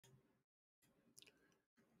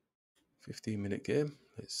15-minute game.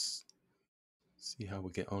 Let's see how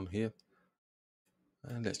we get on here.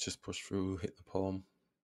 And let's just push through, hit the pawn.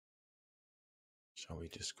 Shall we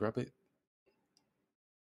just grab it?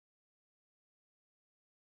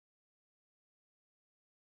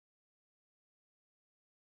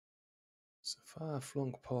 It's a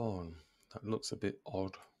far-flung pawn. That looks a bit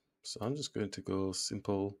odd. So I'm just going to go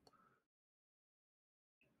simple.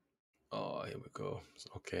 Oh, here we go.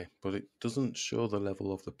 Okay, but it doesn't show the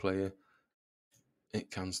level of the player.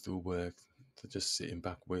 It can still work. They're just sitting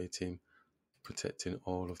back waiting, protecting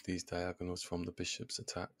all of these diagonals from the bishop's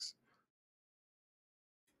attacks.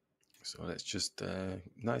 So let's just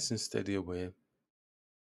nice and steady away.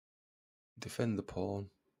 Defend the pawn.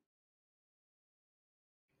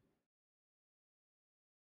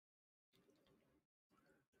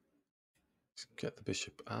 Get the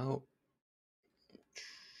bishop out.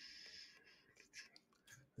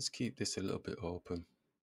 Let's keep this a little bit open.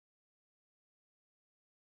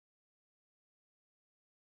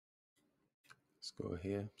 Let's go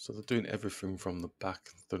here. So they're doing everything from the back.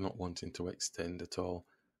 They're not wanting to extend at all.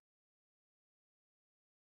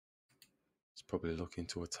 It's probably looking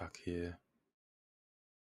to attack here.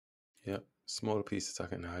 Yep, smaller piece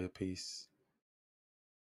attacking a higher piece.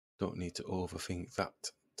 Don't need to overthink that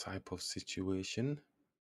type of situation.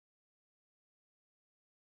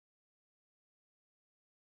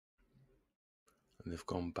 And they've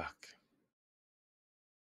gone back.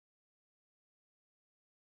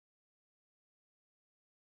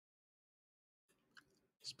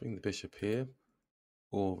 Let's bring the bishop here.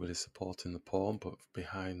 Overly supporting the pawn, but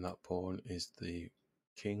behind that pawn is the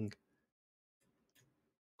king.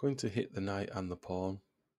 Going to hit the knight and the pawn.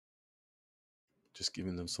 Just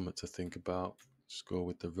giving them something to think about. Just go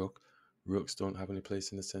with the rook. Rooks don't have any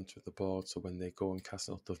place in the center of the board, so when they go and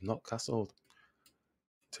castle, they've not castled.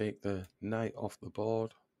 Take the knight off the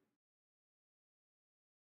board.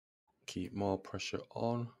 Keep more pressure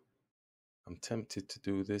on. I'm tempted to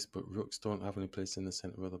do this, but rooks don't have any place in the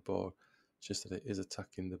center of the board. It's just that it is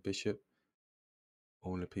attacking the bishop.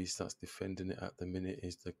 Only piece that's defending it at the minute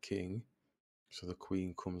is the king. So the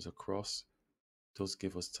queen comes across. Does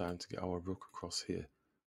give us time to get our rook across here.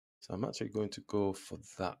 So I'm actually going to go for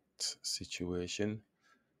that situation.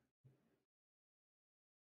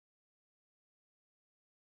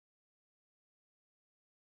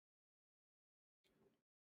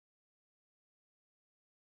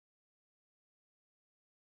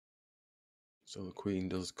 So the queen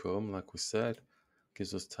does come, like we said.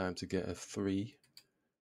 Gives us time to get a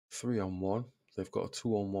 3-on-1. They've got a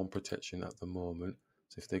 2-on-1 protection at the moment.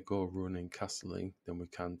 So if they go running castling, then we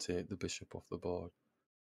can take the bishop off the board.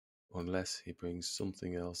 Unless he brings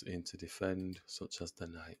something else in to defend, such as the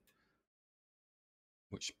knight,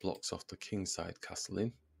 which blocks off the kingside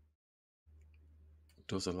castling.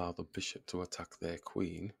 Does allow the bishop to attack their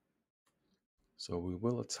queen. So we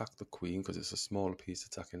will attack the queen because it's a smaller piece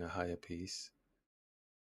attacking a higher piece.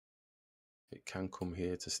 It can come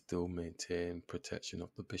here to still maintain protection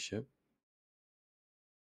of the bishop.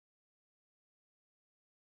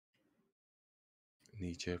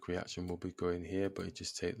 Knee-jerk reaction will be going here, but you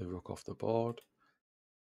just take the rook off the board.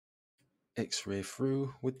 X-ray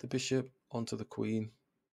through with the bishop onto the queen.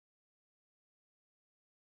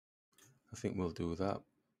 I think we'll do that.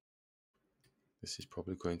 This is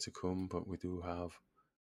probably going to come, but we do have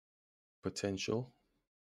potential.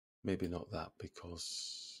 Maybe not that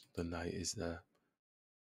because the knight is there.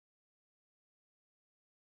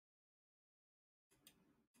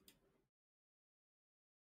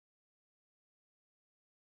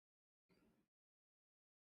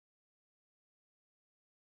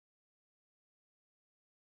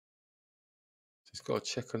 So he's got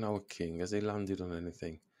to check on our king. Has he landed on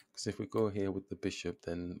anything? Because if we go here with the bishop,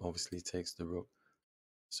 then obviously he takes the rook.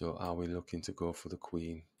 So are we looking to go for the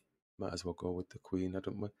queen? Might as well go with the queen,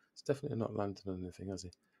 hadn't we? It's definitely not landed on anything, has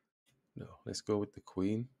he? No, let's go with the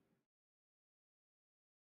queen.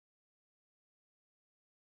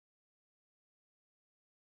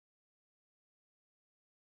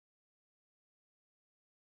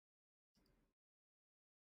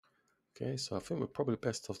 Okay, so I think we're probably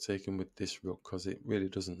best off taking with this rook because it really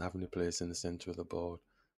doesn't have any place in the center of the board.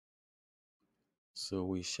 So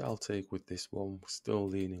we shall take with this one, still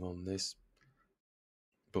leaning on this.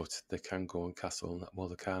 But they can go and castle. Well,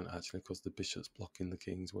 they can't actually because the bishop's blocking the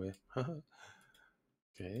king's way.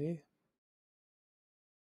 Okay.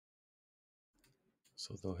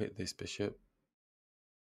 So they'll hit this bishop.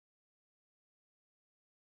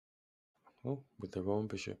 Oh, with their own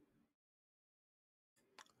bishop.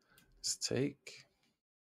 Let's take.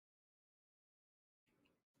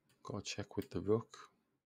 Go check with the rook.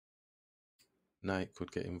 knight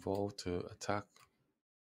could get involved to attack.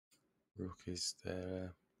 Rook is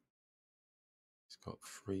there. He's got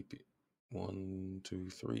 1, 2,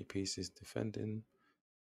 3 pieces defending.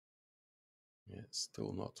 Yeah, it's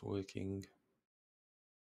still not working.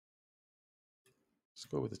 Let's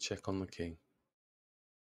go with a check on the king.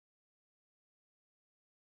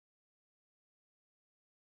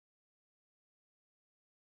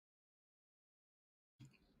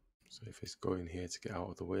 So if it's going here to get out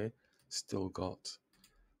of the way, still got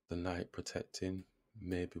the knight protecting.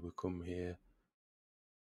 Maybe we come here.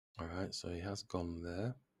 Alright, so he has gone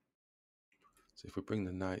there. So if we bring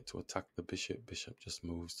the knight to attack the bishop, bishop just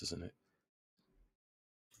moves, doesn't it?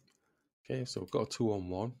 Okay, so we've got a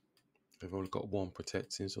 2-on-1. We've only got 1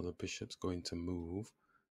 protecting, so the bishop's going to move.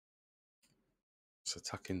 It's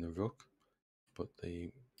attacking the rook, but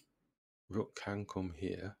the rook can come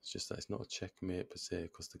here. It's just that it's not a checkmate per se,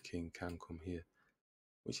 because the king can come here,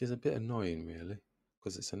 which is a bit annoying really,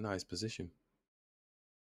 because it's a nice position.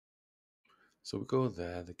 So we go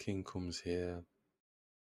there, the king comes here.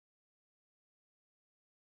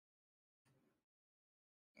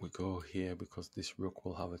 We go here because this rook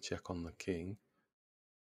will have a check on the king.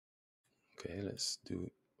 Okay, let's do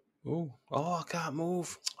it. Oh, I can't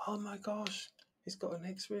move. Oh my gosh, he's got an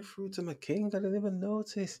x-ray through to my king. I didn't even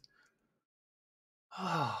notice.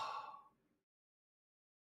 Oh,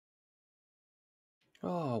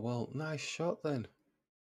 well, nice shot then.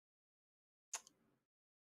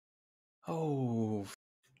 Oh,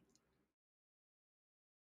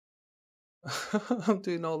 I'm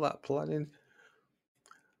doing all that planning.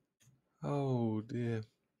 Oh dear.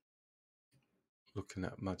 Looking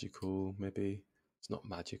at magical, maybe. It's not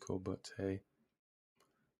magical, but hey.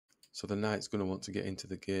 So the knight's going to want to get into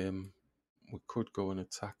the game. We could go and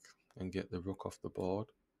attack and get the rook off the board.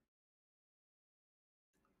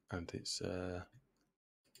 And it's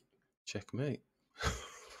checkmate.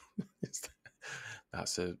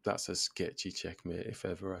 That's a sketchy checkmate if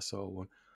ever I saw one.